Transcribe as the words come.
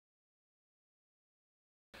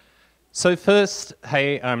So first,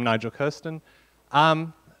 hey, I'm Nigel Kersten.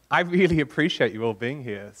 I really appreciate you all being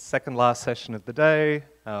here. Second last session of the day,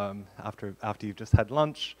 after you've just had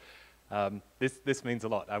lunch. This means a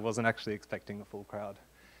lot. I wasn't actually expecting a full crowd.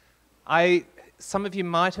 Some of you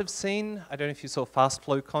might have seen, I don't know if you saw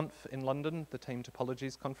FlowCon in London, the Team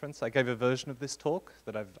Topologies conference. I gave a version of this talk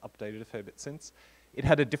that I've updated a fair bit since. It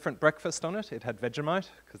had a different breakfast on it. It had Vegemite,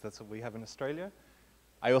 because that's what we have in Australia.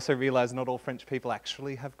 I also realized not all French people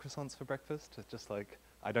actually have croissants for breakfast. It's just like,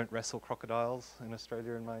 I don't wrestle crocodiles in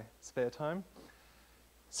Australia in my spare time.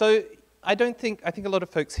 So I think a lot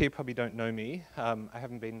of folks here probably don't know me. I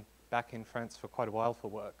haven't been back in France for quite a while for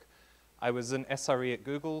work. I was an SRE at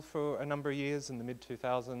Google for a number of years in the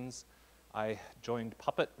mid-2000s. I joined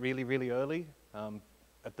Puppet really, really early.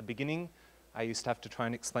 At the beginning, I used to have to try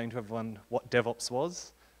and explain to everyone what DevOps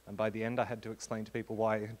was. And by the end, I had to explain to people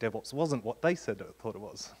why DevOps wasn't what they thought it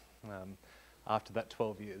was after that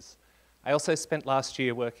 12 years. I also spent last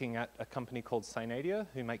year working at a company called Synadia,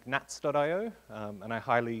 who make Nats.io, and I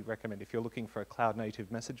highly recommend if you're looking for a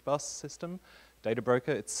cloud-native message bus system, data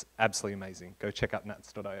broker, it's absolutely amazing. Go check out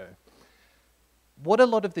Nats.io. What a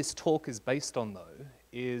lot of this talk is based on, though,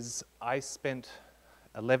 is I spent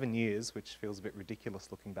 11 years, which feels a bit ridiculous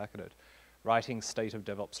looking back at it, writing State of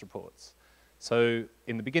DevOps Reports. So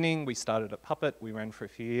in the beginning, we started at Puppet. We ran for a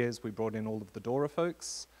few years. We brought in all of the Dora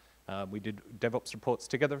folks. We did DevOps reports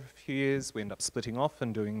together for a few years. We ended up splitting off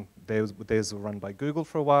and doing theirs were run by Google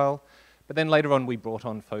for a while. But then later on, we brought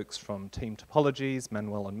on folks from Team Topologies,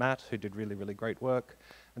 Manuel and Matt, who did really, really great work.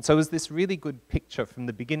 And so it was this really good picture from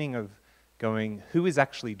the beginning of going, who is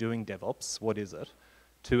actually doing DevOps? What is it?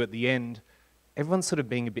 To at the end, everyone's sort of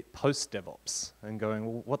being a bit post-DevOps and going,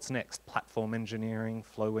 well, what's next? Platform engineering,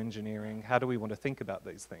 flow engineering, how do we want to think about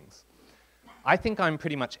these things? I think I'm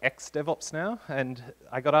pretty much ex-DevOps now, and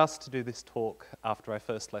I got asked to do this talk after I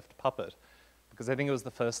first left Puppet, because I think it was the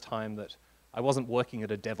first time that I wasn't working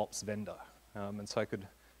at a DevOps vendor, and so I could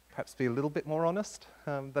perhaps be a little bit more honest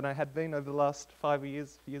than I had been over the last 5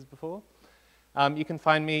 years before. You can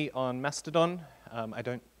find me on Mastodon.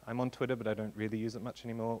 I'm on Twitter, but I don't really use it much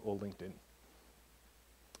anymore, or LinkedIn.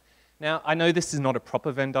 Now, I know this is not a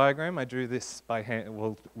proper Venn diagram. I drew this by hand,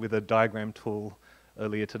 well, with a diagram tool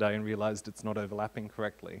earlier today and realized it's not overlapping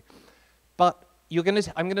correctly. But I'm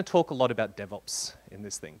going to talk a lot about DevOps in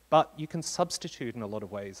this thing. But you can substitute in a lot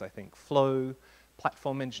of ways, I think. Flow,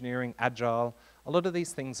 platform engineering, agile. A lot of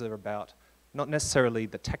these things are about not necessarily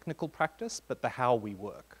the technical practice, but the how we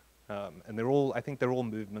work. And I think they're all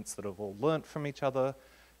movements that have all learnt from each other.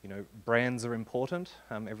 You know, brands are important.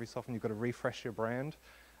 Every so often you've got to refresh your brand.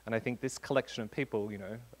 And I think this collection of people, you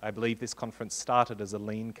know, I believe this conference started as a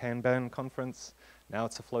lean Kanban conference. Now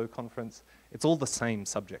it's a flow conference. It's all the same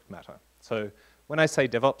subject matter. So when I say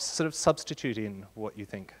DevOps, sort of substitute in what you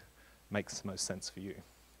think makes the most sense for you.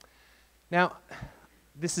 Now,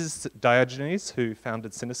 this is Diogenes, who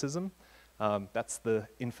founded Cynicism. That's the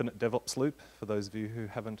infinite DevOps loop, for those of you who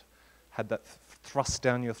haven't had that thrust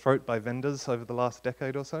down your throat by vendors over the last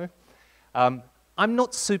decade or so. I'm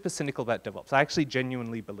not super cynical about DevOps. I actually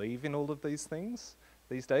genuinely believe in all of these things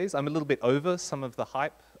these days. I'm a little bit over some of the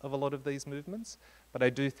hype of a lot of these movements, but I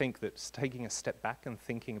do think that taking a step back and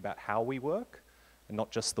thinking about how we work, and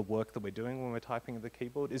not just the work that we're doing when we're typing at the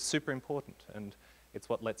keyboard, is super important. And it's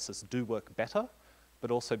what lets us do work better,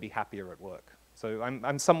 but also be happier at work. So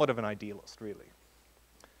I'm somewhat of an idealist, really.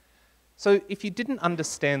 So if you didn't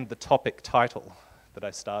understand the topic title that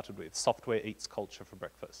I started with, Software Eats Culture for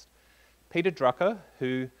Breakfast, Peter Drucker,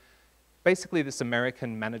 who basically this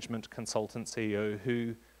American management consultant CEO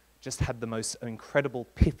who just had the most incredible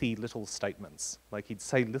pithy little statements. Like he'd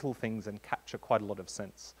say little things and capture quite a lot of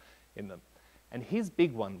sense in them. And his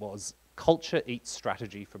big one was culture eats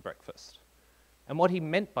strategy for breakfast. And what he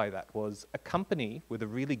meant by that was a company with a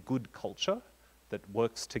really good culture that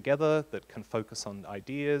works together, that can focus on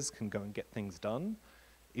ideas, can go and get things done,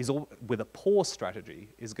 with a poor strategy,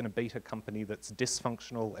 is going to beat a company that's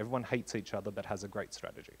dysfunctional, everyone hates each other, but has a great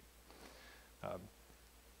strategy.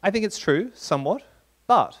 I think it's true, somewhat,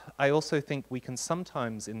 but I also think we can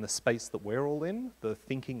sometimes, in the space that we're all in, the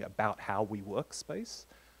thinking about how we work space,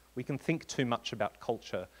 we can think too much about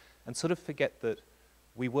culture and sort of forget that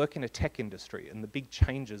we work in a tech industry and the big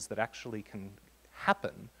changes that actually can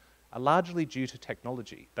happen are largely due to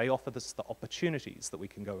technology. They offer us the opportunities that we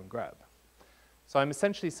can go and grab. So I'm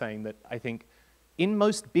essentially saying that I think in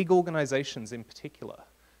most big organizations in particular,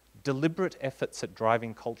 deliberate efforts at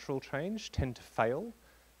driving cultural change tend to fail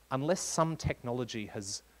unless some technology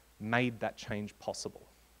has made that change possible.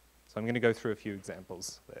 So I'm going to go through a few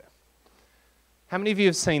examples there. How many of you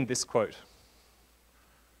have seen this quote?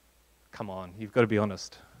 Come on, you've got to be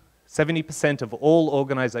honest. 70% of all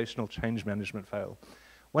organizational change management fail.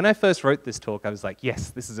 When I first wrote this talk, I was like,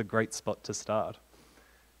 yes, this is a great spot to start.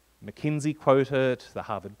 McKinsey quote it, the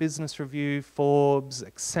Harvard Business Review, Forbes,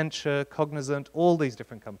 Accenture, Cognizant, all these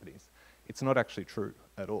different companies. It's not actually true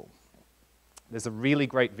at all. There's a really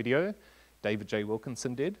great video David J.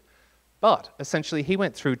 Wilkinson did, but essentially he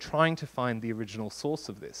went through trying to find the original source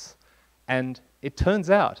of this. And it turns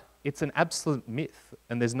out it's an absolute myth,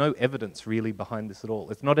 and there's no evidence really behind this at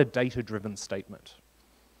all. It's not a data-driven statement.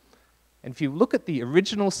 And if you look at the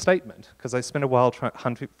original statement, because I spent a while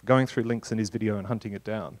going through links in his video and hunting it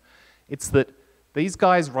down, it's that these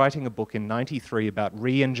guys writing a book in '93 about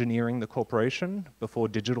re-engineering the corporation before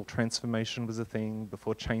digital transformation was a thing,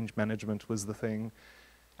 before change management was the thing.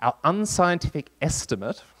 Our unscientific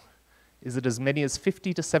estimate is that as many as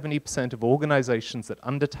 50 to 70% of organizations that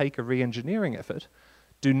undertake a re-engineering effort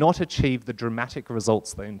do not achieve the dramatic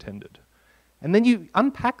results they intended. And then you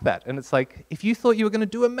unpack that, and it's like, if you thought you were going to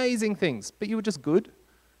do amazing things, but you were just good,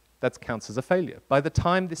 that counts as a failure. By the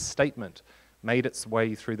time this statement made its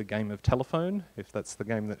way through the game of telephone, if that's the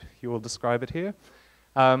game that you will describe it here,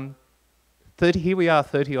 here we are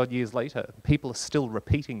 30 odd years later. People are still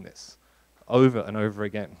repeating this over and over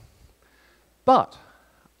again. But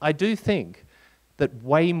I do think that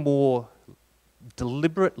way more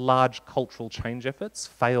deliberate large cultural change efforts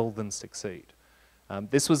fail than succeed.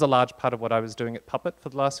 This was a large part of what I was doing at Puppet for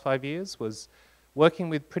the last 5 years, was working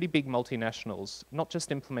with pretty big multinationals, not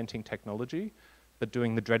just implementing technology, but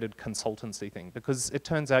doing the dreaded consultancy thing, because it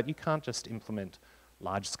turns out you can't just implement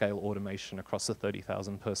large-scale automation across a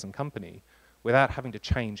 30,000-person company without having to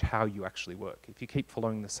change how you actually work. If you keep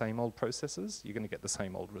following the same old processes, you're going to get the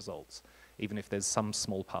same old results, even if there's some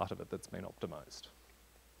small part of it that's been optimized.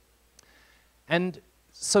 And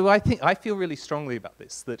so I feel really strongly about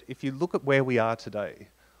this, that if you look at where we are today,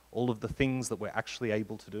 all of the things that we're actually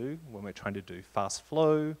able to do when we're trying to do fast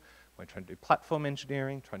flow, we're trying to do platform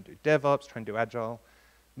engineering, trying to do DevOps, trying to do Agile,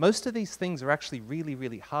 most of these things are actually really,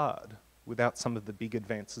 really hard without some of the big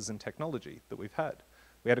advances in technology that we've had.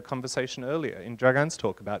 We had a conversation earlier in Dragan's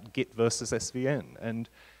talk about Git versus SVN, and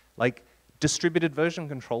like distributed version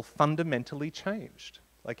control fundamentally changed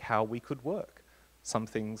like how we could work. Some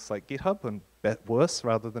things like GitHub went worse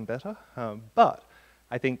rather than better, but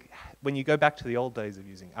I think when you go back to the old days of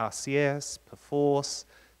using RCS, Perforce,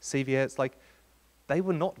 CVS, like they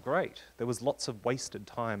were not great. There was lots of wasted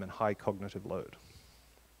time and high cognitive load.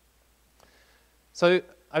 So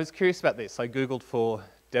I was curious about this. I Googled for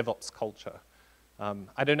DevOps culture.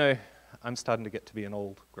 I don't know, I'm starting to get to be an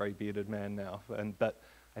old grey bearded man now, but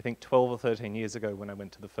I think 12 or 13 years ago when I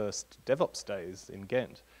went to the first DevOps days in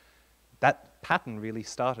Ghent, that pattern really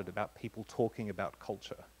started about people talking about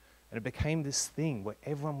culture. And it became this thing where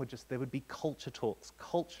everyone would there would be culture talks,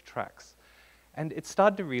 culture tracks. And it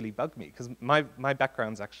started to really bug me, because my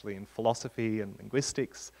background's actually in philosophy and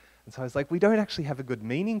linguistics. And so I was like, we don't actually have a good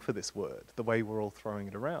meaning for this word, the way we're all throwing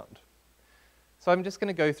it around. So I'm just going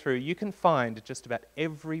to go through, you can find just about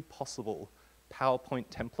every possible PowerPoint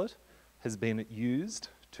template has been used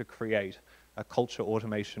to create a culture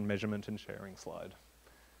automation measurement and sharing slide.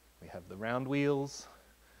 We have the round wheels,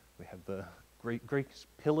 we have the Greek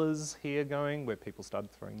pillars here going, where people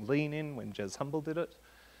started throwing lean in when Jez Humble did it.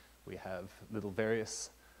 We have little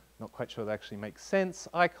various, not quite sure they actually make sense,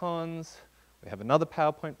 icons. We have another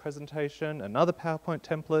PowerPoint presentation, another PowerPoint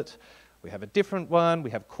template. We have a different one.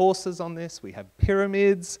 We have courses on this. We have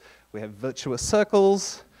pyramids. We have virtuous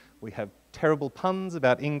circles. We have terrible puns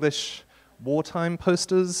about English wartime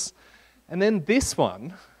posters. And then this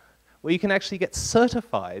one, where you can actually get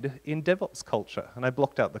certified in DevOps culture. And I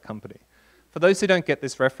blocked out the company. For those who don't get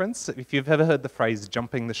this reference, if you've ever heard the phrase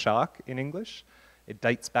jumping the shark in English, it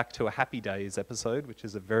dates back to a Happy Days episode, which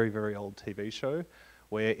is a very, very old TV show,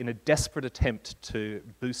 where in a desperate attempt to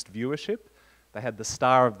boost viewership, they had the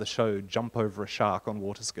star of the show jump over a shark on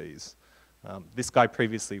water skis. This guy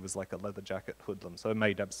previously was like a leather jacket hoodlum, so it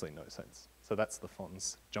made absolutely no sense. So that's the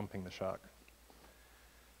Fonz jumping the shark.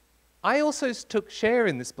 I also took share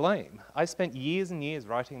in this blame. I spent years and years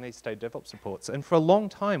writing these State DevOps reports, and for a long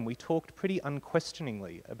time we talked pretty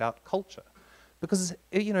unquestioningly about culture, because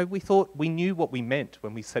we thought we knew what we meant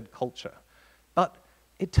when we said culture. But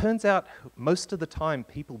it turns out most of the time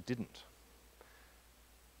people didn't.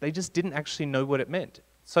 They just didn't actually know what it meant.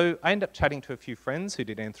 So I ended up chatting to a few friends who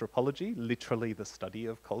did anthropology, literally the study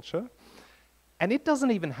of culture, and it doesn't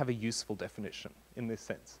even have a useful definition in this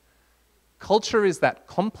sense. Culture is that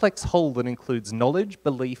complex whole that includes knowledge,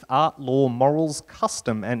 belief, art, law, morals,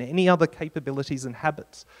 custom, and any other capabilities and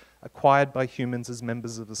habits acquired by humans as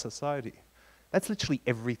members of a society. That's literally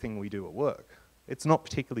everything we do at work. It's not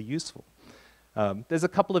particularly useful. There's a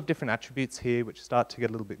couple of different attributes here which start to get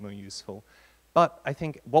a little bit more useful. But I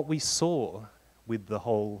think what we saw with the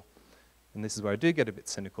whole, and this is where I do get a bit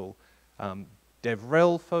cynical,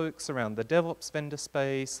 DevRel folks around the DevOps vendor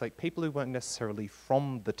space, like people who weren't necessarily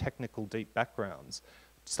from the technical deep backgrounds,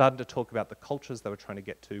 started to talk about the cultures they were trying to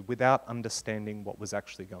get to without understanding what was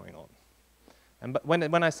actually going on. And but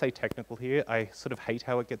when I say technical here, I sort of hate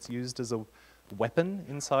how it gets used as a weapon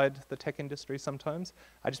inside the tech industry sometimes.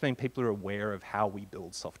 I just mean people are aware of how we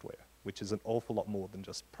build software, which is an awful lot more than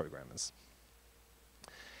just programmers.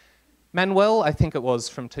 Manuel, I think it was,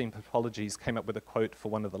 from Team Topologies, came up with a quote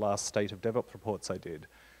for one of the last State of DevOps reports I did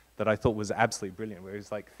that I thought was absolutely brilliant, where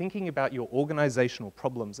he's like, thinking about your organizational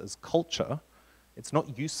problems as culture, it's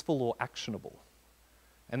not useful or actionable.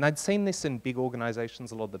 And I'd seen this in big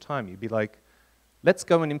organizations a lot of the time. You'd be like, let's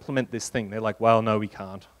go and implement this thing. They're like, well, no, we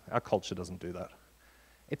can't. Our culture doesn't do that.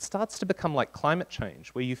 It starts to become like climate change,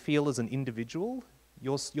 where you feel as an individual,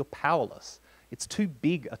 you're powerless. It's too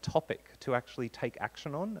big a topic to actually take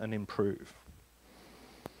action on and improve.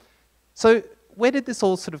 So where did this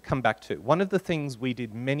all sort of come back to? One of the things we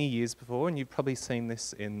did many years before, and you've probably seen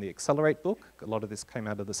this in the Accelerate book, a lot of this came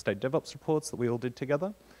out of the State DevOps reports that we all did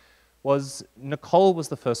together, was Nicole was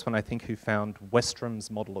the first one, I think, who found Westrom's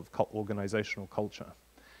model of organizational culture.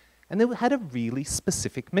 And it had a really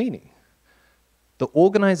specific meaning. The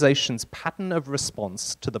organization's pattern of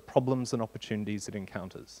response to the problems and opportunities it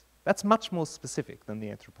encounters. That's much more specific than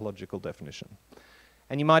the anthropological definition.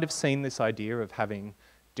 And you might have seen this idea of having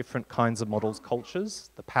different kinds of models,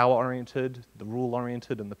 cultures, the power-oriented, the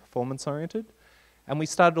rule-oriented, and the performance-oriented. And we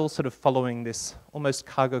started all sort of following this almost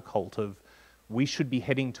cargo cult of we should be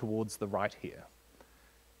heading towards the right here.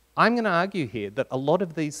 I'm going to argue here that a lot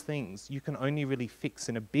of these things you can only really fix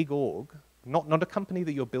in a big org, not a company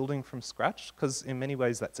that you're building from scratch, because in many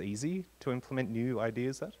ways that's easy to implement new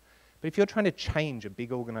ideas at. But if you're trying to change a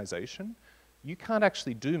big organization, you can't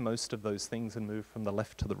actually do most of those things and move from the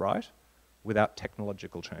left to the right without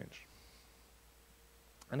technological change.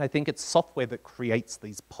 And I think it's software that creates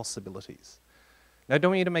these possibilities. Now, I don't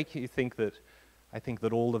want you to make you think that I think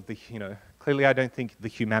that all of the, clearly I don't think the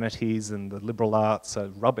humanities and the liberal arts are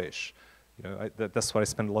rubbish. That's what I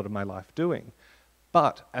spend a lot of my life doing.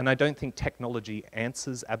 And I don't think technology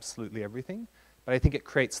answers absolutely everything, but I think it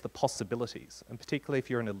creates the possibilities. And particularly if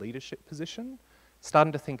you're in a leadership position,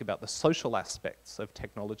 starting to think about the social aspects of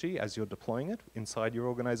technology as you're deploying it inside your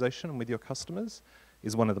organization and with your customers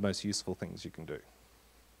is one of the most useful things you can do.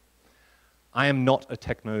 I am not a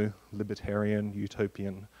techno-libertarian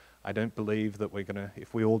utopian. I don't believe that we're gonna,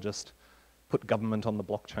 if we all just put government on the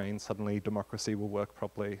blockchain, suddenly democracy will work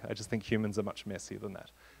properly. I just think humans are much messier than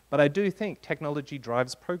that. But I do think technology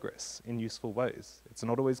drives progress in useful ways. It's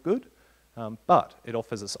not always good, but it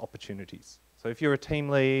offers us opportunities. So if you're a team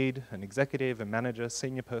lead, an executive, a manager,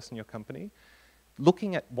 senior person in your company,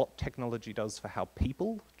 looking at what technology does for how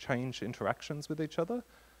people change interactions with each other,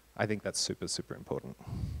 I think that's super, super important.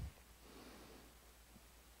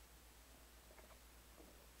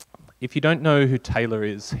 If you don't know who Taylor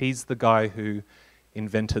is, he's the guy who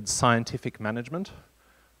invented scientific management,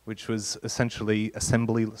 which was essentially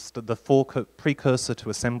the precursor to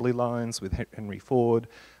assembly lines with Henry Ford.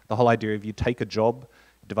 The whole idea of you take a job,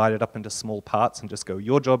 divide it up into small parts and just go,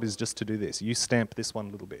 your job is just to do this. You stamp this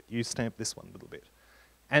one little bit. You stamp this one little bit.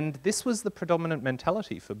 And this was the predominant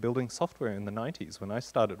mentality for building software in the 90s when I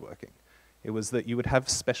started working. It was that you would have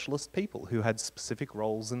specialist people who had specific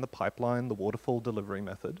roles in the pipeline, the waterfall delivery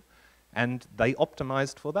method, and they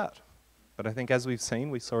optimized for that. But I think as we've seen,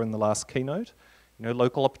 we saw in the last keynote,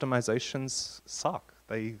 local optimizations suck.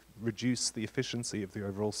 They reduce the efficiency of the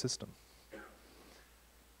overall system.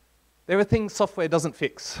 There are things software doesn't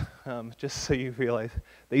fix, just so you realize.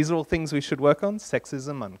 These are all things we should work on: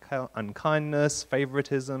 sexism, unkindness,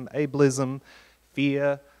 favoritism, ableism,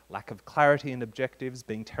 fear, lack of clarity and objectives,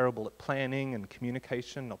 being terrible at planning and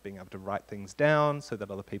communication, not being able to write things down so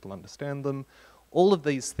that other people understand them. All of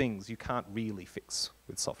these things you can't really fix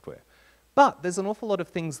with software. But there's an awful lot of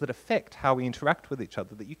things that affect how we interact with each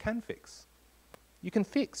other that you can fix. You can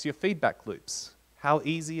fix your feedback loops, how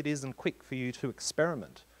easy it is and quick for you to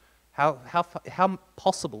experiment. How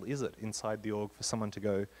possible is it inside the org for someone to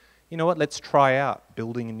go, you know what, let's try out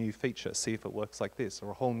building a new feature, see if it works like this, or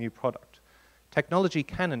a whole new product. Technology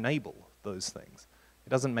can enable those things. It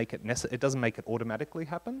doesn't make it automatically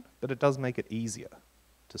happen, but it does make it easier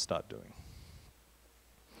to start doing.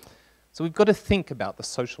 So we've got to think about the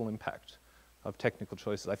social impact of technical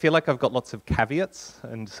choices. I feel like I've got lots of caveats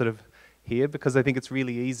and sort of here because I think it's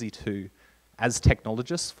really easy to, as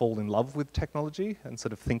technologists, fall in love with technology and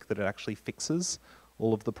sort of think that it actually fixes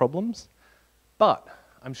all of the problems. But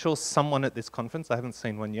I'm sure someone at this conference, I haven't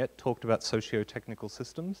seen one yet, talked about socio-technical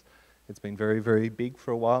systems. It's been very, very big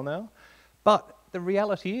for a while now. But the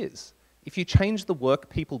reality is, if you change the work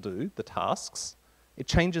people do, the tasks, it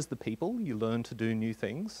changes the people. You learn to do new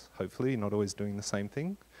things. Hopefully, you're not always doing the same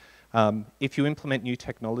thing. If you implement new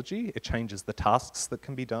technology, it changes the tasks that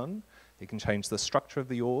can be done. It can change the structure of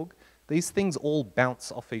the org. These things all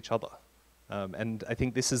bounce off each other. And I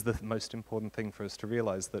think this is the most important thing for us to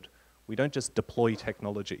realize, that we don't just deploy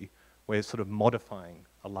technology. We're sort of modifying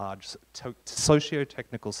a large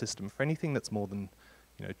socio-technical system for anything that's more than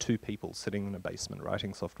 2 people sitting in a basement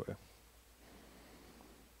writing software.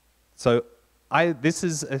 So this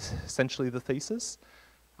is essentially the thesis.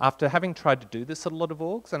 After having tried to do this at a lot of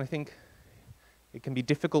orgs, and I think it can be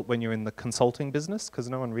difficult when you're in the consulting business because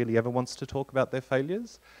no one really ever wants to talk about their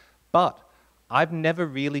failures, but I've never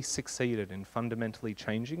really succeeded in fundamentally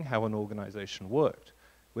changing how an organization worked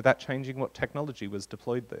without changing what technology was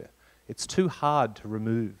deployed there. It's too hard to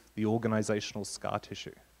remove the organizational scar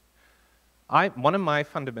tissue. One of my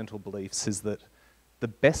fundamental beliefs is that the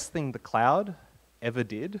best thing the cloud ever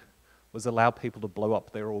did was allow people to blow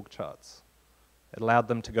up their org charts. It allowed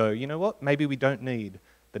them to go, you know what, maybe we don't need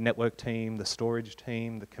the network team, the storage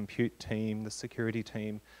team, the compute team, the security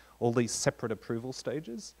team, all these separate approval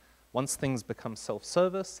stages. Once things become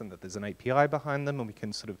self-service and that there's an API behind them and we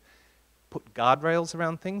can sort of put guardrails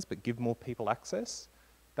around things but give more people access,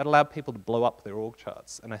 that allowed people to blow up their org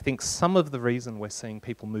charts. And I think some of the reason we're seeing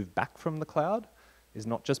people move back from the cloud is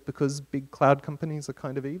not just because big cloud companies are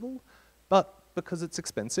kind of evil, but because it's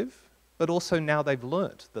expensive, but also now they've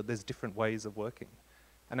learnt that there's different ways of working.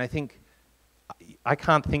 And I think, I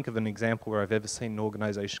can't think of an example where I've ever seen an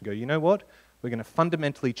organization go, you know what, we're going to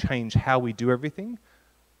fundamentally change how we do everything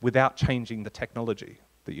without changing the technology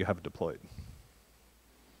that you have deployed.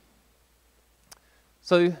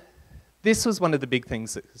 So this was one of the big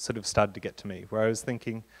things that sort of started to get to me, where I was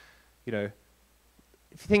thinking, if you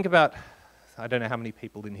think about, I don't know how many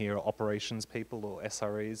people in here are operations people or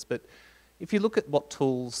SREs, but if you look at what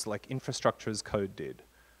tools like infrastructure as code did,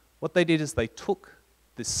 what they did is they took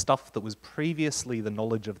this stuff that was previously the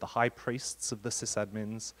knowledge of the high priests of the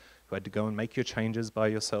sysadmins who had to go and make your changes by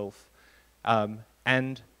yourself,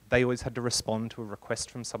 and they always had to respond to a request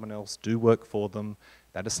from someone else, do work for them.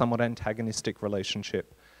 That is a somewhat antagonistic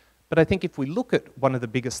relationship. But I think if we look at one of the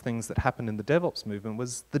biggest things that happened in the DevOps movement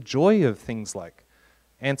was the joy of things like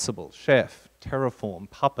Ansible, Chef, Terraform,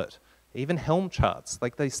 Puppet, even Helm charts.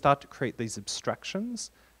 Like they start to create these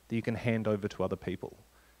abstractions that you can hand over to other people.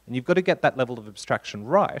 And you've got to get that level of abstraction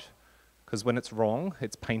right, because when it's wrong,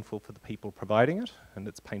 it's painful for the people providing it, and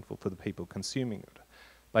it's painful for the people consuming it.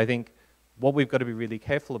 But I think what we've got to be really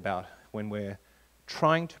careful about when we're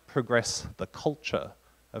trying to progress the culture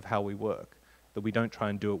of how we work, that we don't try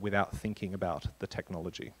and do it without thinking about the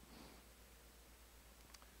technology.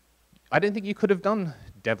 I don't think you could have done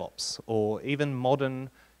DevOps or even modern,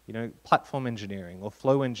 platform engineering or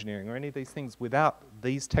flow engineering or any of these things without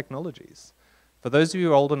these technologies. For those of you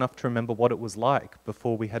who are old enough to remember what it was like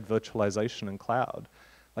before we had virtualization and cloud,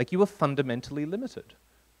 like you were fundamentally limited.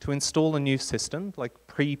 To install a new system, like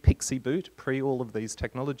pre-Pixie Boot, pre all of these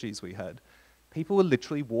technologies we had, people were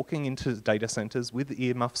literally walking into data centers with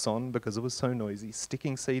earmuffs on because it was so noisy,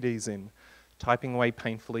 sticking CDs in, typing away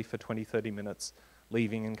painfully for 20, 30 minutes,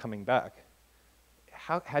 leaving and coming back.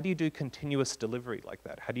 How do you do continuous delivery like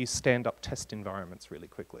that? How do you stand up test environments really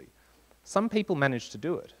quickly? Some people managed to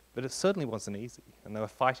do it, but it certainly wasn't easy, and they were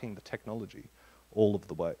fighting the technology all of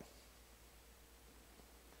the way.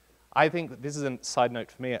 I think, this is a side note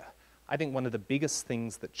for me, I think one of the biggest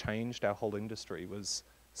things that changed our whole industry was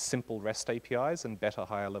simple REST APIs and better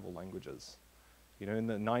higher level languages. In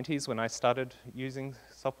the 90s when I started using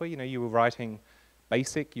software, you were writing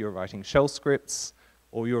BASIC, you were writing shell scripts,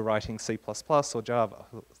 or you were writing C++ or Java.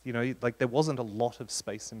 Like there wasn't a lot of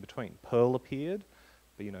space in between. Perl appeared,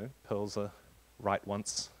 but Perl's a write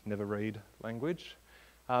once, never read language.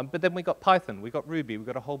 But then we got Python, we got Ruby, we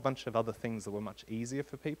got a whole bunch of other things that were much easier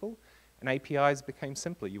for people, and APIs became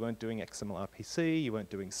simpler. You weren't doing XML RPC, you weren't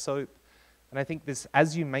doing SOAP, and I think this,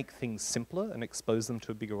 as you make things simpler and expose them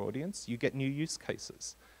to a bigger audience, you get new use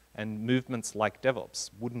cases. And movements like DevOps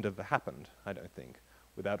wouldn't have happened, I don't think,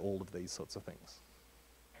 without all of these sorts of things.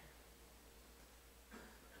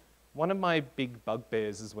 One of my big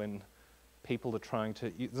bugbears is when people are trying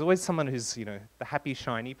to, there's always someone who's, the happy,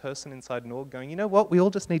 shiny person inside an org going, you know what, we all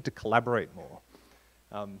just need to collaborate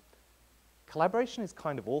more. Collaboration is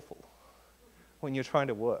kind of awful when you're trying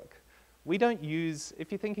to work. We don't use,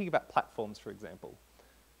 if you're thinking about platforms, for example,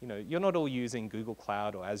 you're not all using Google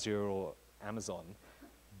Cloud or Azure or Amazon,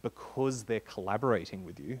 because they're collaborating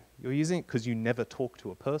with you. You're using it because you never talk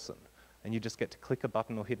to a person and you just get to click a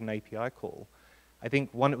button or hit an API call. I think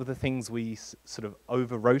one of the things we sort of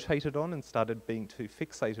over-rotated on and started being too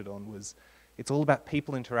fixated on was it's all about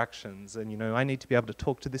people interactions and, you know, I need to be able to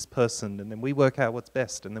talk to this person and then we work out what's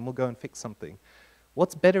best and then we'll go and fix something.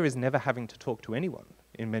 What's better is never having to talk to anyone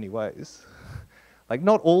in many ways. Like,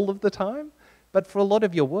 not all of the time, but for a lot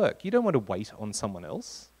of your work, you don't want to wait on someone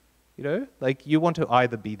else, you know? Like, you want to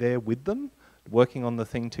either be there with them, working on the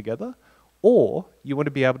thing together, or you want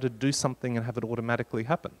to be able to do something and have it automatically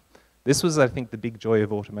happen. This was, I think, the big joy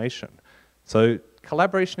of automation. So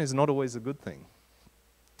collaboration is not always a good thing.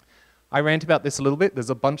 I rant about this a little bit. There's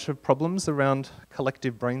a bunch of problems around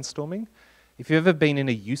collective brainstorming. If you've ever been in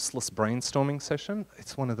a useless brainstorming session,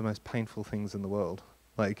 it's one of the most painful things in the world.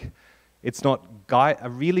 Like, it's not, a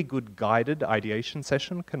really good guided ideation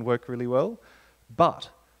session can work really well, but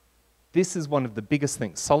this is one of the biggest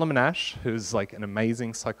things. Solomon Asch, who's like an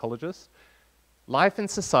amazing psychologist, life in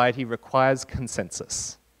society requires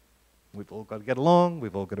consensus. We've all got to get along,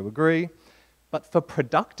 we've all got to agree, but for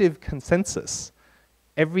productive consensus,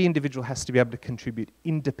 every individual has to be able to contribute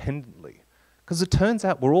independently. Because it turns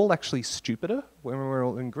out we're all actually stupider when we're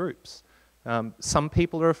all in groups. Some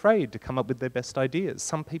people are afraid to come up with their best ideas.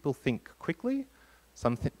 Some people think quickly,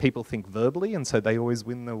 some people think verbally, and so they always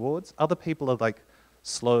win the awards. Other people are like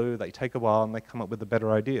slow, they take a while, and they come up with a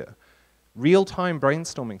better idea. Real-time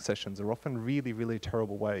brainstorming sessions are often really, really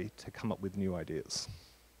terrible way to come up with new ideas.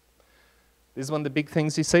 This is one of the big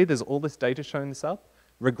things you see. There's all this data showing this up.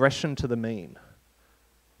 Regression to the mean.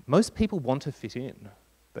 Most people want to fit in.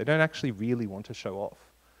 They don't actually really want to show off.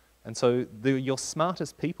 And so your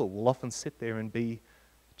smartest people will often sit there and be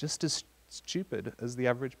just as stupid as the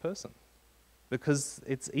average person because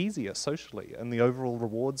it's easier socially and the overall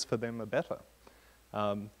rewards for them are better.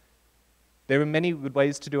 There are many good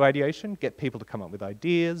ways to do ideation. Get people to come up with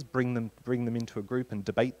ideas, bring them into a group and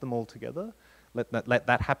debate them all together. Let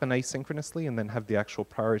that happen asynchronously and then have the actual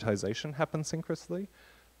prioritization happen synchronously.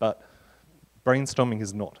 But brainstorming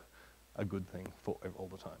is not a good thing for all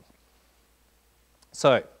the time.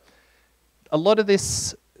 So, a lot of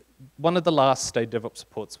this, one of the last State of DevOps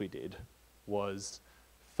reports we did was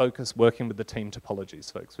focus working with the team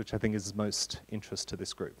topologies folks, which I think is most interest to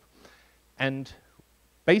this group. And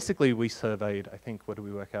basically we surveyed, I think, what did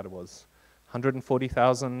we work out it was?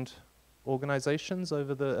 140,000 organizations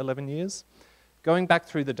over the 11 years. Going back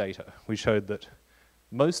through the data, we showed that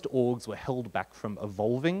most orgs were held back from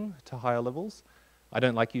evolving to higher levels. I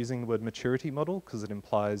don't like using the word maturity model because it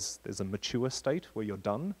implies there's a mature state where you're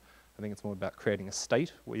done. I think it's more about creating a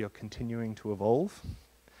state where you're continuing to evolve.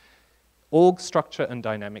 Org structure and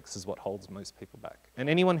dynamics is what holds most people back. And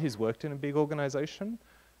anyone who's worked in a big organization,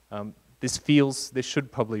 this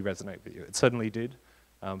should probably resonate with you. It certainly did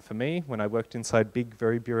for me when I worked inside big,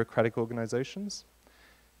 very bureaucratic organizations.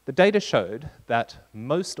 The data showed that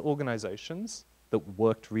most organizations that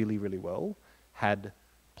worked really, really well had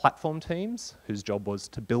platform teams whose job was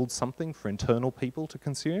to build something for internal people to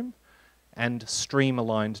consume, and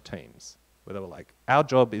stream-aligned teams, where they were like, our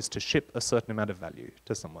job is to ship a certain amount of value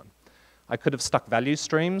to someone. I could have stuck value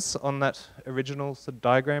streams on that original sort of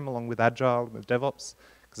diagram along with Agile and with DevOps,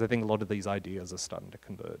 because I think a lot of these ideas are starting to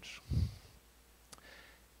converge.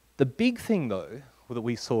 The big thing, though, that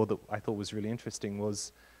we saw that I thought was really interesting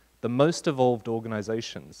was the most evolved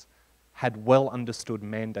organizations had well understood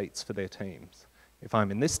mandates for their teams. If I'm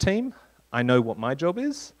in this team, I know what my job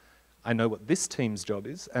is, I know what this team's job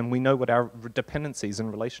is, and we know what our dependencies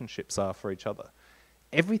and relationships are for each other.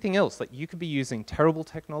 Everything else, like you could be using terrible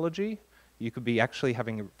technology, you could be actually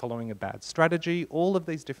following a bad strategy, all of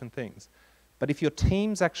these different things. But if your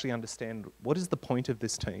teams actually understand what is the point of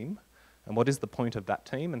this team, and what is the point of that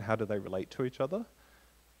team, and how do they relate to each other,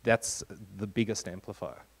 that's the biggest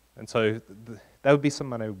amplifier. And so that would be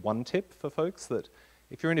one tip for folks, that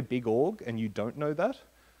if you're in a big org and you don't know that,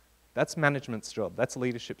 that's management's job, that's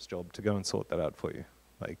leadership's job to go and sort that out for you.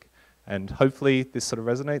 And hopefully this sort of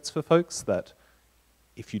resonates for folks that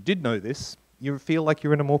if you did know this, you feel like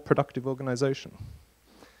you're in a more productive organization.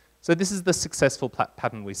 So this is the successful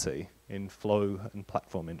pattern we see in flow and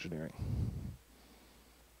platform engineering.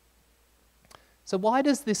 So why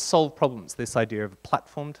does this solve problems, this idea of a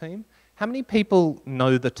platform team? How many people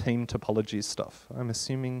know the team topologies stuff? I'm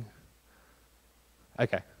assuming,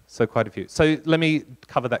 okay, so quite a few. So let me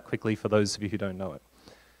cover that quickly for those of you who don't know it.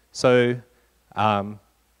 So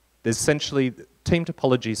there's essentially, team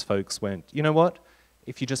topologies folks went, you know what?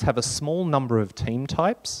 If you just have a small number of team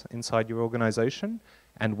types inside your organization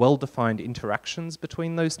and well-defined interactions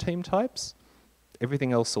between those team types,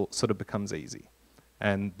 everything else sort of becomes easy.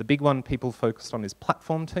 And the big one people focused on is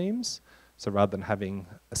platform teams. So rather than having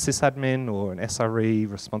a sysadmin or an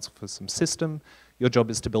SRE responsible for some system, your job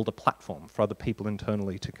is to build a platform for other people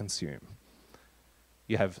internally to consume.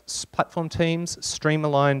 You have platform teams,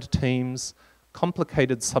 stream-aligned teams,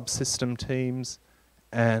 complicated subsystem teams,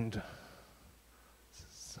 and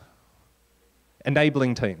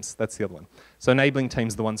enabling teams. That's the other one. So enabling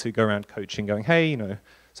teams are the ones who go around coaching, going, hey, you know,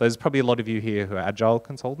 so there's probably a lot of you here who are agile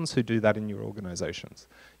consultants who do that in your organizations.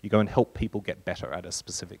 You go and help people get better at a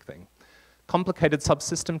specific thing. Complicated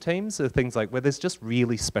subsystem teams are things like where there's just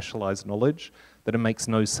really specialized knowledge that it makes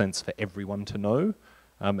no sense for everyone to know,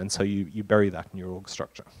 and so you bury that in your org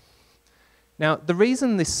structure. Now, the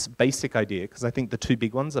reason this basic idea, because I think the two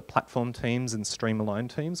big ones are platform teams and stream-aligned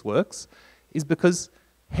teams, works, is because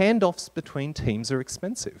handoffs between teams are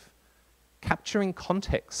expensive. Capturing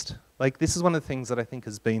context, like this is one of the things that I think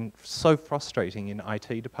has been so frustrating in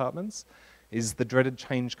IT departments, is the dreaded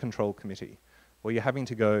change control committee, where you're having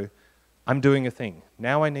to go, I'm doing a thing.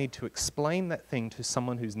 Now I need to explain that thing to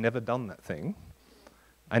someone who's never done that thing.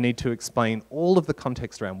 I need to explain all of the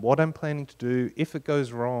context around what I'm planning to do, if it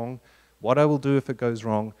goes wrong, what I will do if it goes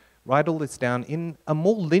wrong, write all this down in a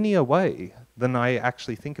more linear way than I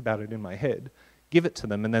actually think about it in my head, give it to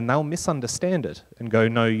them, and then they'll misunderstand it and go,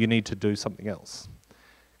 no, you need to do something else.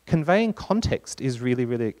 Conveying context is really,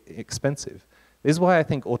 really expensive. This is why I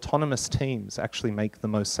think autonomous teams actually make the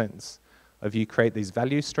most sense. Of you create these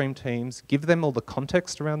value stream teams, give them all the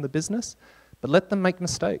context around the business, but let them make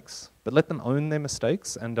mistakes, but let them own their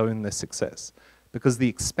mistakes and own their success. Because the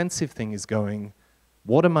expensive thing is going,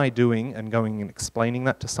 what am I doing, and going and explaining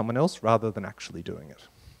that to someone else rather than actually doing it.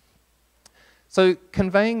 So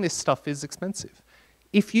conveying this stuff is expensive.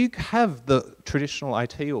 If you have the traditional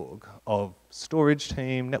IT org of storage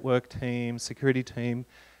team, network team, security team,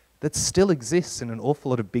 that still exists in an awful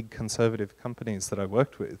lot of big conservative companies that I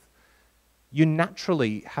worked with, you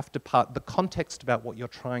naturally have to the context about what you're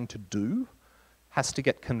trying to do has to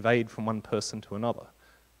get conveyed from one person to another,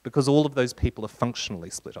 because all of those people are functionally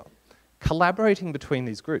split up. Collaborating between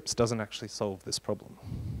these groups doesn't actually solve this problem.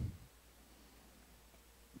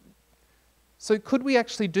 So could we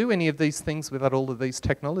actually do any of these things without all of these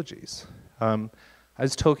technologies? I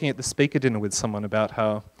was talking at the speaker dinner with someone about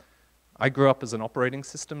how I grew up as an operating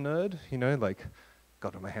system nerd, you know, like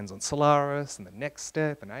got my hands on Solaris and the Next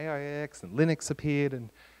Step and AIX and Linux appeared,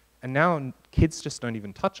 and now kids just don't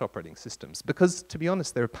even touch operating systems because, to be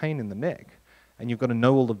honest, they're a pain in the neck, and you've got to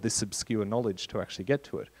know all of this obscure knowledge to actually get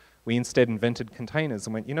to it. We instead invented containers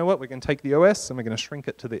and went, you know what, we're going to take the OS and we're going to shrink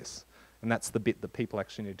it to this, and that's the bit that people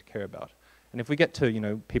actually need to care about. And if we get to, you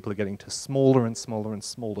know, people are getting to smaller and smaller and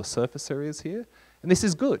smaller surface areas here, and this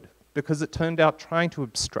is good because it turned out trying to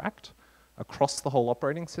abstract across the whole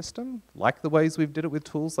operating system, like the ways we've did it with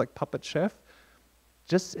tools like Puppet Chef,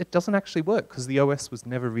 it doesn't actually work because the OS was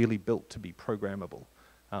never really built to be programmable.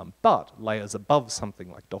 But layers above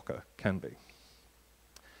something like Docker can be.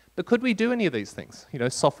 But could we do any of these things? You know,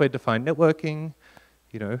 software-defined networking,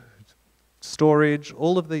 you know, storage,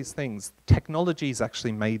 all of these things. Technology's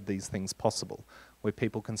actually made these things possible, where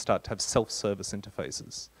people can start to have self-service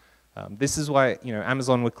interfaces. This is why, you know,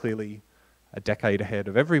 Amazon were clearly a decade ahead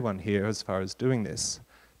of everyone here as far as doing this.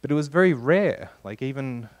 But it was very rare. Like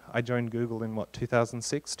even, I joined Google in what,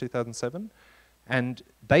 2006, 2007? And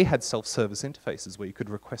they had self-service interfaces where you could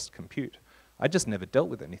request compute. I just never dealt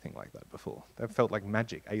with anything like that before. That felt like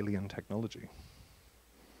magic, alien technology.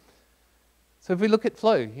 So if we look at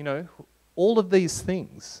Flow, you know, all of these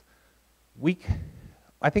things,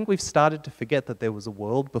 I think we've started to forget that there was a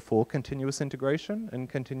world before continuous integration and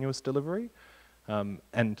continuous delivery.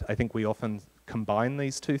 And I think we often combine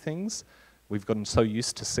these two things. We've gotten so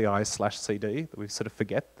used to CI/CD that we sort of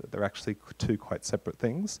forget that they're actually two quite separate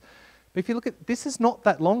things. But if you look at, this is not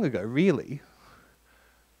that long ago, really.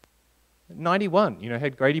 91, you know,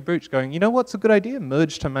 had Grady Brooch going, you know what's a good idea?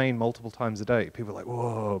 Merge to main multiple times a day. People are like,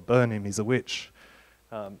 whoa, burn him, he's a witch.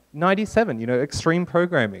 97, you know, extreme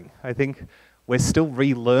programming. I think we're still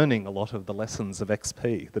relearning a lot of the lessons of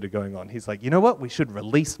XP that are going on. He's like, you know what? We should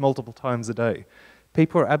release multiple times a day.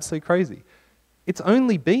 People are absolutely crazy. It's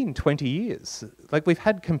only been 20 years. Like, we've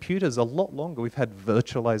had computers a lot longer. We've had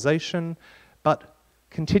virtualization, but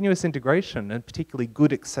continuous integration, and particularly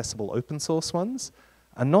good accessible open source ones,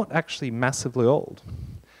 are not actually massively old.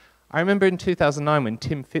 I remember in 2009 when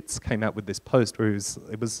Tim Fitz came out with this post where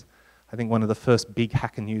it was, I think, one of the first big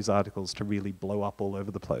Hacker News articles to really blow up all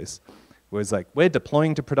over the place. Where it's like, we're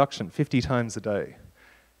deploying to production 50 times a day.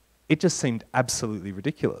 It just seemed absolutely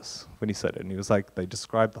ridiculous when he said it. And he was like, they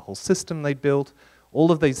described the whole system they built,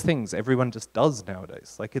 all of these things everyone just does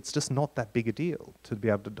nowadays. Like, it's just not that big a deal to be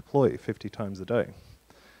able to deploy 50 times a day.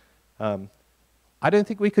 I don't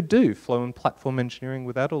think we could do flow and platform engineering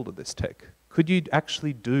without all of this tech. Could you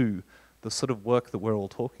actually do the sort of work that we're all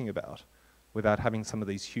talking about without having some of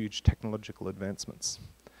these huge technological advancements?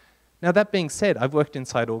 Now, that being said, I've worked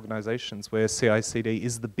inside organizations where CI/CD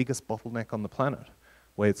is the biggest bottleneck on the planet,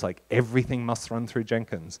 where it's like everything must run through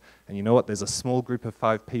Jenkins. And you know what? There's a small group of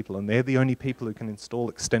 5 people, and they're the only people who can install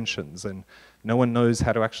extensions, and no one knows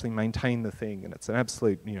how to actually maintain the thing, and it's an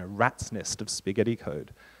absolute, rat's nest of spaghetti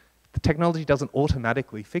code. The technology doesn't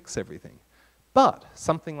automatically fix everything. But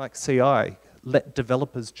something like CI let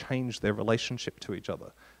developers change their relationship to each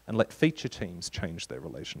other and let feature teams change their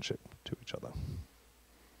relationship to each other.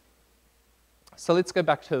 So let's go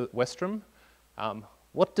back to Westrum.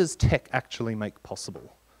 What does tech actually make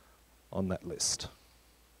possible on that list?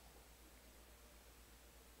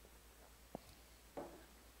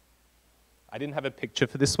 I didn't have a picture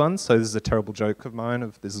for this one, so this is a terrible joke of mine.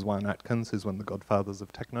 This is Warren Atkins, who's one of the godfathers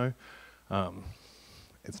of techno.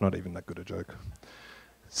 It's not even that good a joke.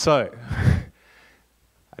 So,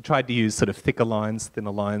 I tried to use sort of thicker lines,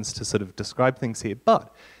 thinner lines to sort of describe things here.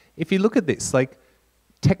 But if you look at this, like,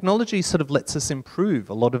 technology sort of lets us improve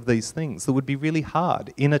a lot of these things that would be really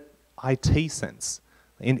hard in an IT sense.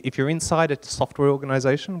 If you're inside a software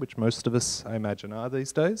organization, which most of us, I imagine, are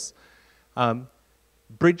these days,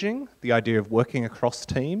 bridging, the idea of working across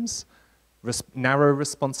teams, narrow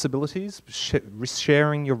responsibilities,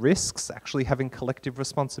 sharing your risks, actually having collective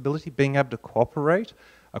responsibility, being able to cooperate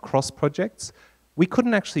across projects. We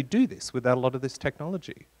couldn't actually do this without a lot of this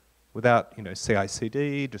technology. Without,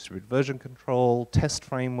 CI/CD, distributed version control, test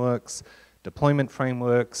frameworks, deployment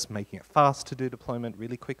frameworks, making it fast to do deployment,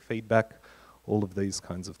 really quick feedback, all of these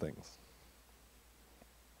kinds of things.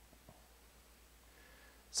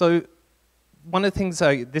 So, one of the things,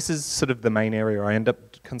 this is sort of the main area I end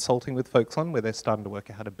up consulting with folks on, where they're starting to work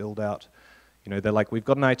out how to build out, they're like, we've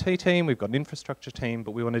got an IT team, we've got an infrastructure team,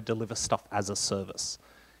 but we want to deliver stuff as a service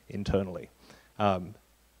internally.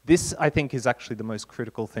 This, I think, is actually the most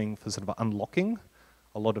critical thing for sort of unlocking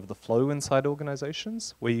a lot of the flow inside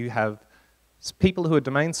organizations, where you have people who are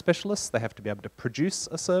domain specialists, they have to be able to produce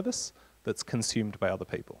a service that's consumed by other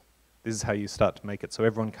people. This is how you start to make it so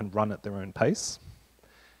everyone can run at their own pace.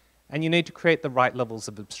 And you need to create the right levels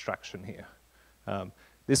of abstraction here.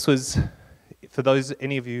 This was, for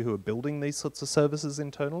any of you who are building these sorts of services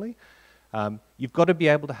internally, you've got to be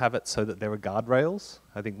able to have it so that there are guardrails.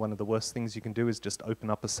 I think one of the worst things you can do is just open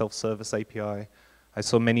up a self-service API. I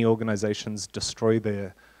saw many organizations destroy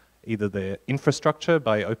either their infrastructure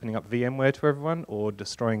by opening up VMware to everyone, or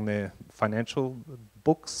destroying their financial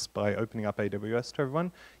books by opening up AWS to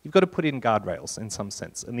everyone. You've got to put in guardrails in some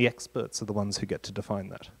sense, and the experts are the ones who get to define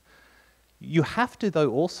that. You have to, though,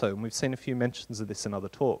 also, and we've seen a few mentions of this in other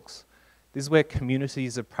talks, this is where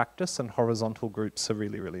communities of practice and horizontal groups are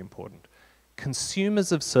really, really important.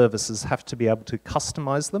 Consumers of services have to be able to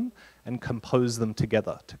customize them and compose them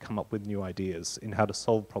together to come up with new ideas in how to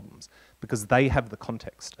solve problems, because they have the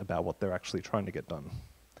context about what they're actually trying to get done.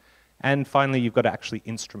 And finally, you've got to actually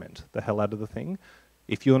instrument the hell out of the thing.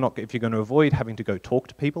 If you're going to avoid having to go talk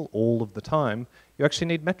to people all of the time, you actually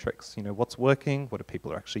need metrics. What's working, what are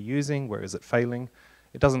people actually using, where is it failing?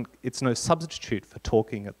 It's no substitute for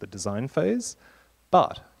talking at the design phase,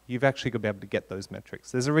 but you've actually got to be able to get those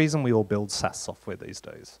metrics. There's a reason we all build SaaS software these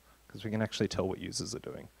days, because we can actually tell what users are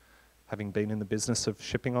doing. Having been in the business of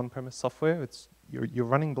shipping on-premise software, you're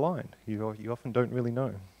running blind. You often don't really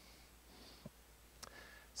know.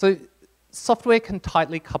 So software can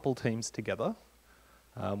tightly couple teams together.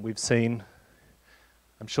 We've seen,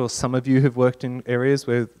 I'm sure some of you have worked in areas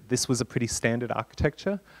where this was a pretty standard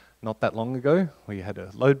architecture not that long ago, where you had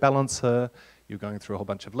a load balancer, you were going through a whole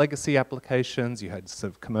bunch of legacy applications, you had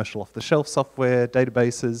sort of commercial off-the-shelf software,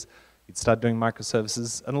 databases, you'd start doing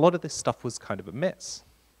microservices, and a lot of this stuff was kind of a mess.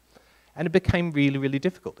 And it became really, really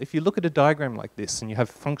difficult. If you look at a diagram like this and you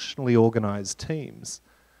have functionally organized teams,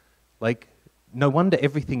 no wonder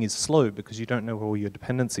everything is slow, because you don't know where all your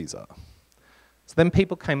dependencies are. So then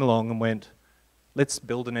people came along and went, let's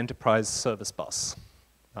build an enterprise service bus.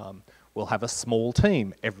 We'll have a small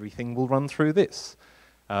team. Everything will run through this.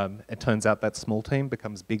 It turns out that small team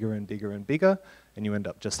becomes bigger and bigger and bigger, and you end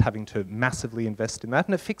up just having to massively invest in that,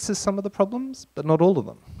 and it fixes some of the problems, but not all of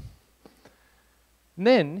them. And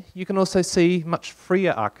then you can also see much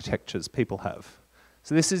freer architectures people have.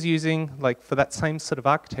 So this is using, for that same sort of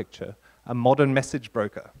architecture, a modern message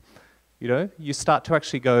broker. You start to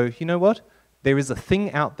actually go, you know what? There is a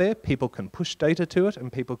thing out there, people can push data to it,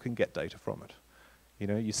 and people can get data from it.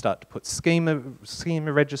 You start to put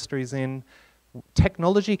schema registries in.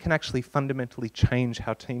 Technology can actually fundamentally change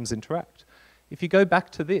how teams interact. If you go back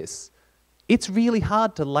to this, It's really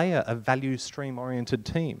hard to layer a value stream-oriented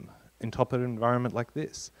team in top of an environment like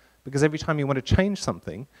this, because every time you want to change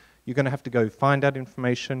something, you're going to have to go find out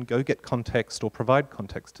information, go get context, or provide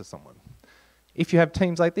context to someone. If you have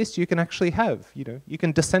teams like this, you can actually have, you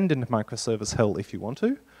can descend into microservice hell if you want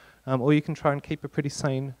to, or you can try and keep a pretty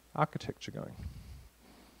sane architecture going.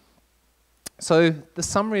 So the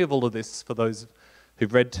summary of all of this, for those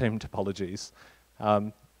who've read team topologies,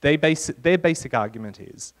 their basic argument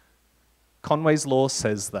is, Conway's law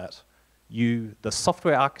says that the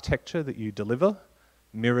software architecture that you deliver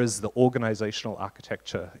mirrors the organizational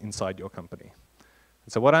architecture inside your company.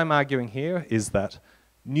 And so what I'm arguing here is that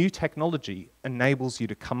new technology enables you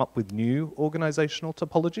to come up with new organizational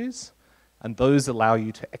topologies, and those allow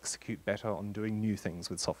you to execute better on doing new things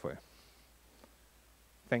with software.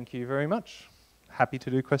 Thank you very much. Happy to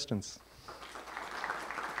do questions.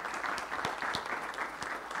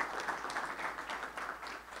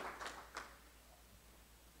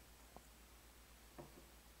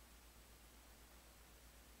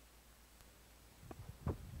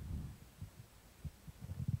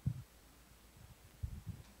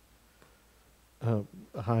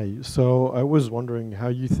 Hi. So I was wondering how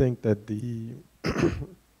you think that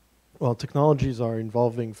well, technologies are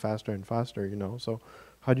evolving faster and faster, so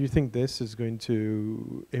how do you think this is going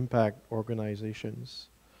to impact organizations?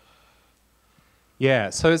 Yeah,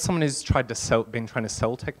 so as someone who's been trying to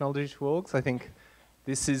sell technology to orgs, I think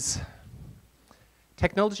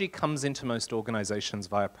technology comes into most organizations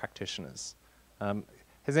via practitioners.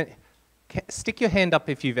 Stick your hand up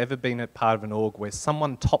if you've ever been a part of an org where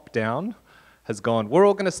someone top down has gone, we're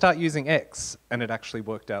all going to start using X, and it actually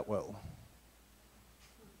worked out well.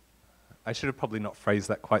 I should have probably not phrased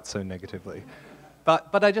that quite so negatively.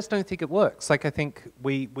 But I just don't think it works. Like, I think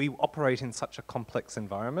we operate in such a complex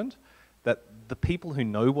environment that the people who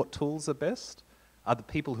know what tools are best are the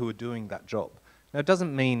people who are doing that job. Now, it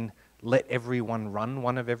doesn't mean let everyone run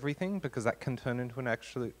one of everything, because that can turn into an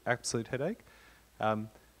absolute headache.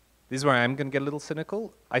 This is where I am going to get a little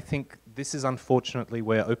cynical. I think this is unfortunately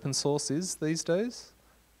where open source is these days,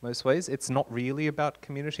 most ways. It's not really about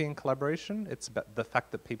community and collaboration. It's about the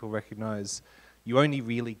fact that people recognize you only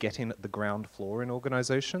really get in at the ground floor in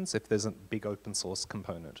organizations if there's a big open source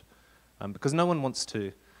component. Because no one wants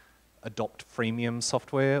to adopt freemium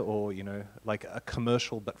software or, like a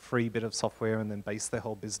commercial but free bit of software and then base their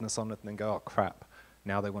whole business on it and then go, oh crap,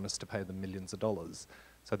 now they want us to pay them millions of dollars.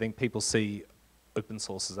 So I think people see open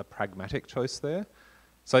source as a pragmatic choice there.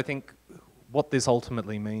 So I think what this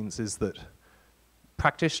ultimately means is that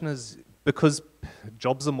practitioners, because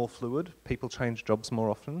jobs are more fluid, people change jobs more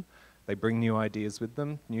often, they bring new ideas with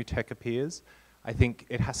them, new tech appears. I think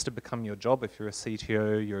it has to become your job, if you're a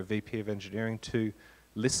CTO, you're a VP of engineering, to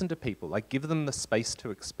listen to people, like give them the space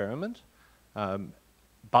to experiment,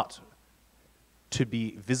 but to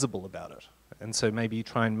be visible about it. And so maybe you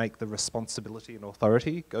try and make the responsibility and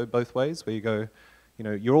authority go both ways, where you go,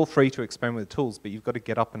 you're all free to experiment with tools, but you've got to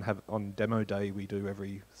get up and have, on demo day we do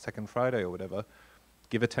every second Friday or whatever,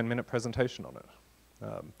 give a 10-minute presentation on it.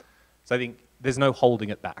 So I think there's no holding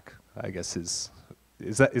it back, I guess is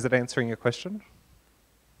that answering your question?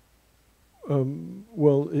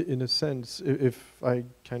 Well, in a sense, if I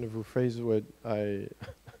kind of rephrase what I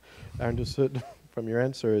understood from your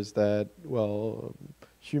answer is that, well,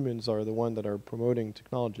 humans are the one that are promoting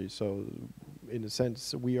technology. So in a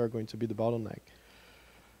sense, we are going to be the bottleneck.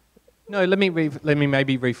 No, let me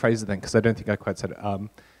maybe rephrase it then, because I don't think I quite said it.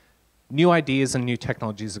 New ideas and new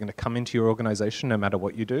technologies are going to come into your organization no matter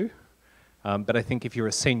what you do. But I think if you're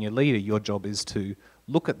a senior leader, your job is to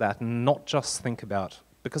look at that and not just think about,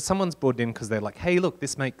 because someone's brought in because they're like, hey, look,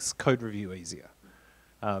 this makes code review easier.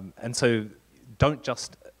 And so don't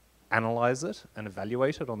just analyze it and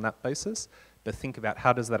evaluate it on that basis, but think about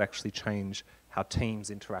how does that actually change how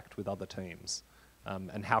teams interact with other teams,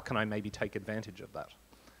 and how can I maybe take advantage of that.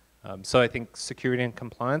 So I think security and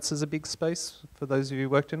compliance is a big space for those of you who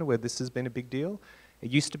worked in it, where this has been a big deal.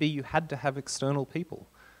 It used to be you had to have external people,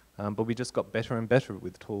 but we just got better and better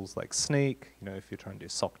with tools like Sneak, if you're trying to do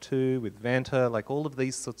SOC 2, with Vanta, like all of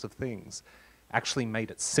these sorts of things actually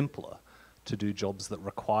made it simpler to do jobs that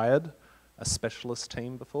required a specialist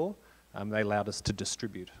team before. They allowed us to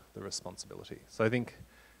distribute the responsibility. So I think,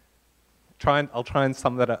 I'll try and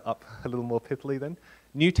sum that up a little more pithily then.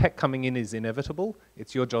 New tech coming in is inevitable.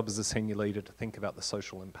 It's your job as a senior leader to think about the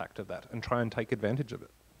social impact of that and try and take advantage of it.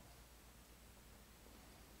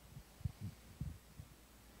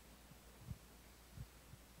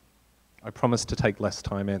 I promise to take less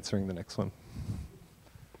time answering the next one.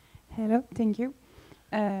 Hello, thank you.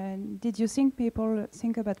 Did you think people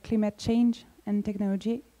think about climate change and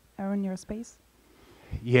technology around your space?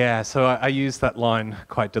 Yeah, so I use that line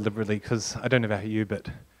quite deliberately because I don't know about you, but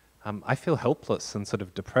I feel helpless and sort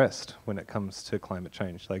of depressed when it comes to climate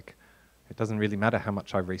change. Like, it doesn't really matter how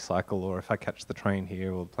much I recycle or if I catch the train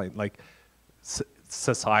here or plane. Like,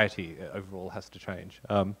 society overall has to change.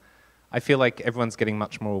 I feel like everyone's getting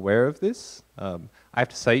much more aware of this. I have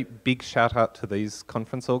to say, big shout out to these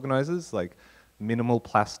conference organizers, like minimal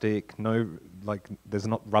plastic, no, like there's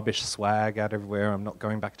not rubbish swag out everywhere. I'm not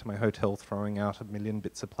going back to my hotel throwing out 1,000,000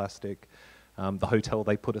 bits of plastic. The hotel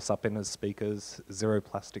they put us up in as speakers, 0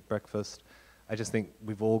 plastic breakfast. I just think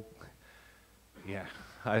we've all, yeah,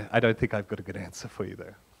 I don't think I've got a good answer for you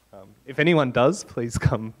there. If anyone does, please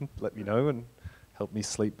come let me know and help me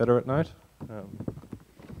sleep better at night.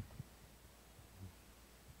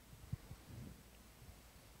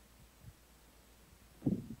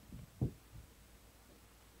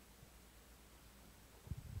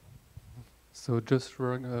 So just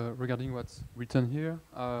regarding what's written here,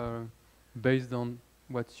 based on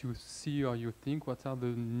what you see or you think, what are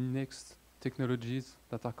the next technologies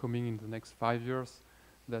that are coming in the next 5 years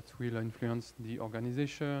that will influence the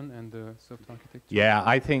organization and the software architecture? Yeah,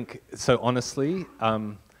 I think, so honestly,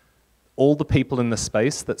 all the people in the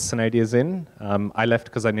space that Synadia's in, I left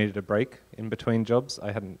because I needed a break in between jobs.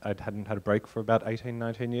 I hadn't had a break for about 18,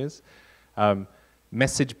 19 years.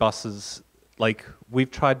 Message buses, like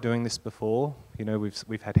we've tried doing this before. You know,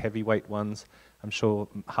 we've had heavyweight ones. I'm sure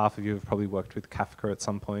half of you have probably worked with Kafka at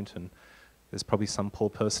some point, and there's probably some poor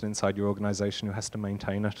person inside your organization who has to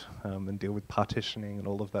maintain it and deal with partitioning and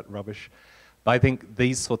all of that rubbish. But I think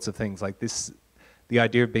these sorts of things, like this, the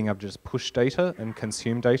idea of being able to just push data and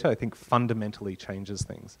consume data, I think fundamentally changes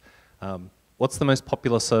things. What's the most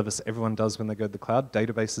popular service everyone does when they go to the cloud?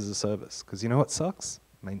 Database as a service. Because you know what sucks?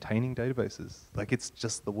 Maintaining databases. Like, it's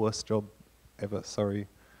just the worst job ever. Sorry,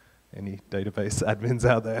 any database admins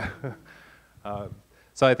out there.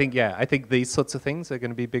 So I think, yeah, I think these sorts of things are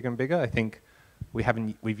going to be bigger and bigger. I think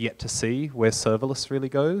we've yet to see where serverless really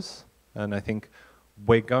goes. And I think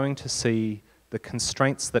we're going to see the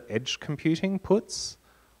constraints that edge computing puts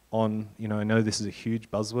on, you know, I know this is a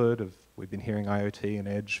huge buzzword we've been hearing IoT and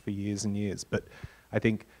edge for years and years, but I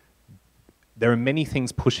think there are many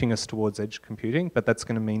things pushing us towards edge computing, but that's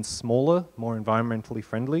going to mean smaller, more environmentally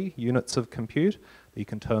friendly units of compute that you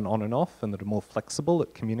can turn on and off and that are more flexible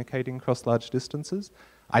at communicating across large distances.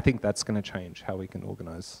 I think that's going to change how we can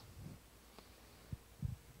organize.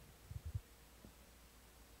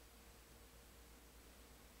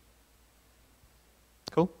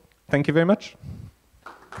 Cool. Thank you very much.